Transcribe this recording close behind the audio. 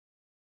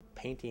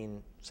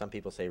painting, some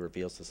people say,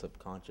 reveals the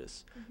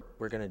subconscious. What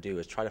we're going to do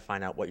is try to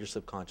find out what your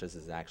subconscious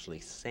is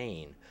actually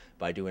saying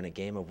by doing a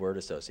game of word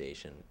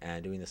association.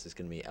 And doing this is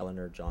going to be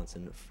Eleanor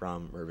Johnston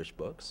from Mirvish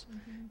Books.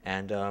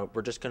 And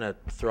we're just going to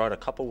throw out a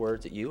couple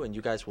words at you, and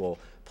you guys will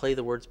play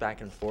the words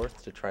back and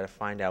forth to try to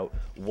find out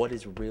what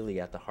is really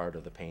at the heart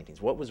of the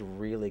paintings. What was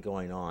really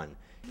going on?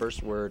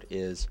 First word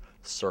is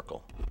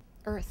circle.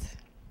 Earth.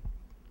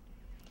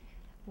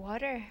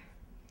 Water.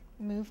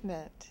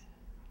 Movement.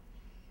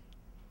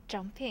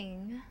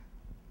 Jumping.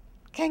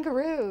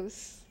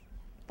 Kangaroos.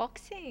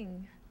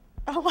 Boxing.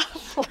 Oh,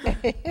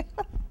 lovely.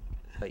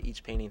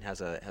 Each painting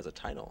has a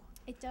title.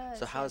 It does.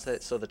 So how is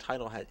that? So the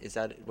title is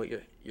that what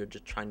you're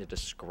just trying to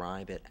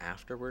describe it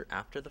after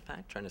the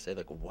fact, trying to say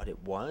like what it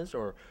was,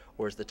 or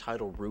is the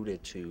title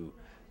rooted to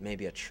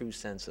maybe a true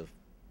sense of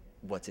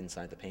what's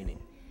inside the painting?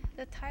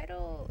 The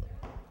title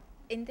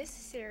in this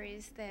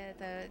series,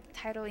 the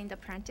title in the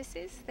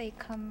parentheses, they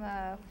come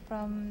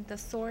from the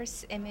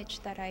source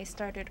image that I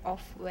started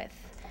off with.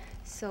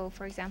 So,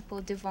 for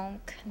example, Devonk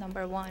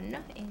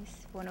 #1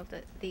 is one of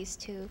these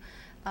two.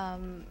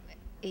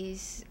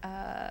 Is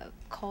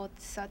called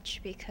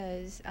such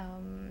because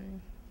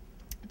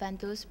Van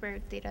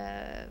Doesburg did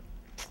a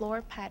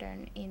floor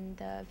pattern in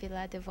the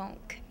Villa de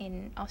Vonck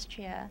in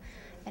Austria,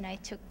 and I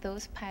took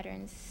those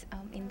patterns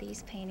in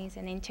these paintings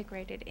and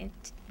integrated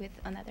it with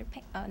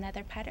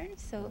another pattern.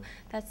 So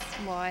that's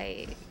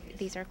why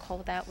these are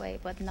called that way,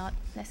 but not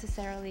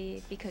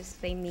necessarily because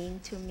they mean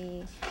to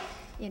me.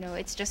 You know,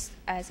 it's just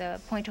as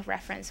a point of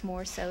reference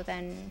more so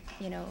than,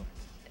 you know,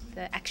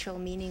 the actual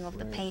meaning of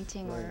the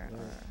painting or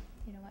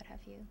you know, what have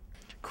you.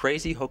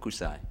 Crazy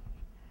Hokusai.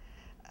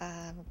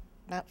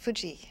 Mount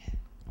Fuji.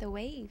 The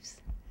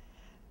waves.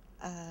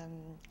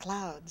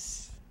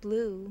 Clouds.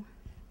 Blue.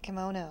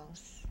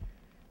 Kimonos.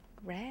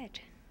 Red.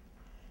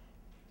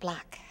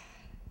 Black.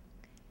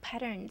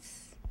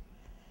 Patterns.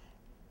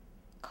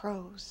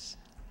 Crows.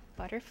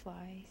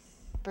 Butterflies.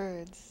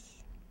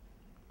 Birds.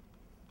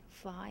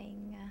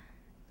 Flying.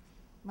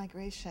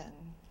 Migration.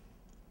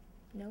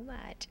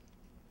 Nomad.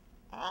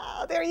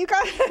 Ah, there you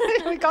go.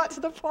 We got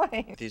to the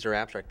point. These are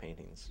abstract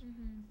paintings,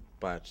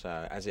 but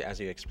as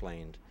you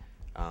explained,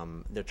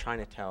 they're trying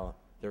to tell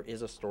there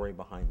is a story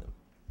behind them.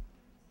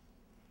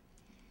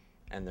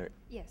 And they're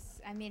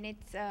Yes, I mean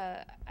it's.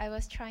 I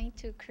was trying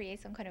to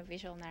create some kind of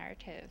visual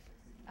narrative,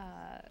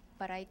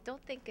 but I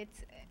don't think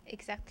it's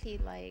exactly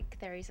like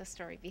there is a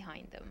story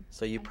behind them.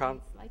 So you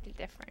probably slightly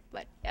different,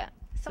 but yeah,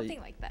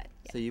 something like that.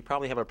 Yeah. So you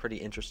probably have a pretty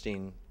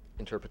interesting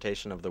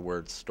interpretation of the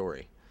word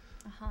story.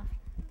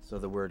 So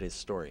the word is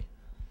story.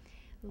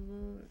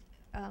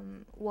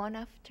 One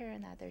after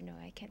another. No,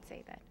 I can't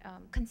say that.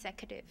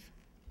 Consecutive.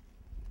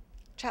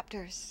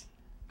 Chapters.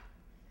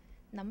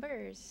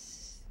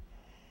 Numbers.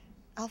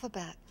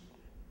 Alphabet.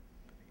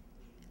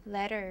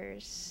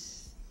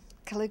 Letters.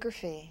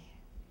 Calligraphy.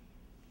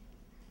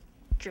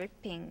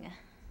 Dripping.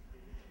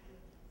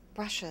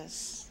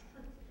 Brushes.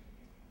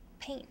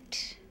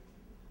 Paint.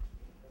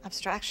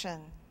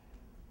 Abstraction.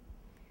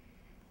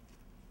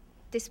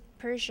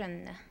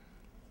 Dispersion.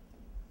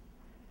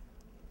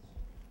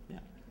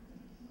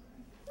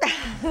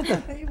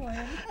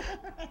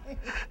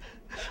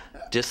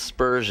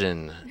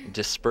 Dispersion.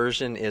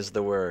 Dispersion is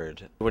the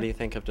word. What do you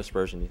think of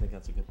dispersion? Do you think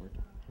that's a good word?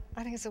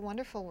 I think it's a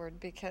wonderful word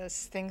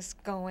because things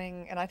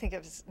going, and I think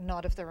it's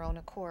not of their own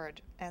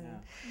accord, and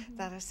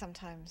that is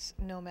sometimes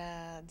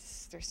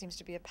nomads. There seems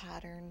to be a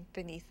pattern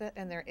beneath it,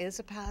 and there is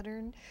a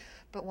pattern,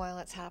 but while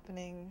it's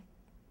happening,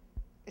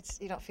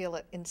 you don't feel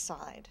it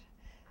inside.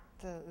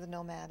 The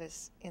nomad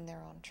is in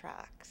their own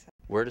track. So.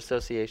 Word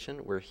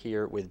association. We're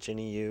here with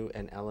Jinny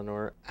and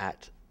Eleanor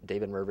at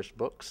David Mirvish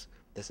Books.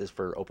 This is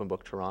for Open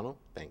Book Toronto.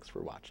 Thanks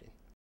for watching.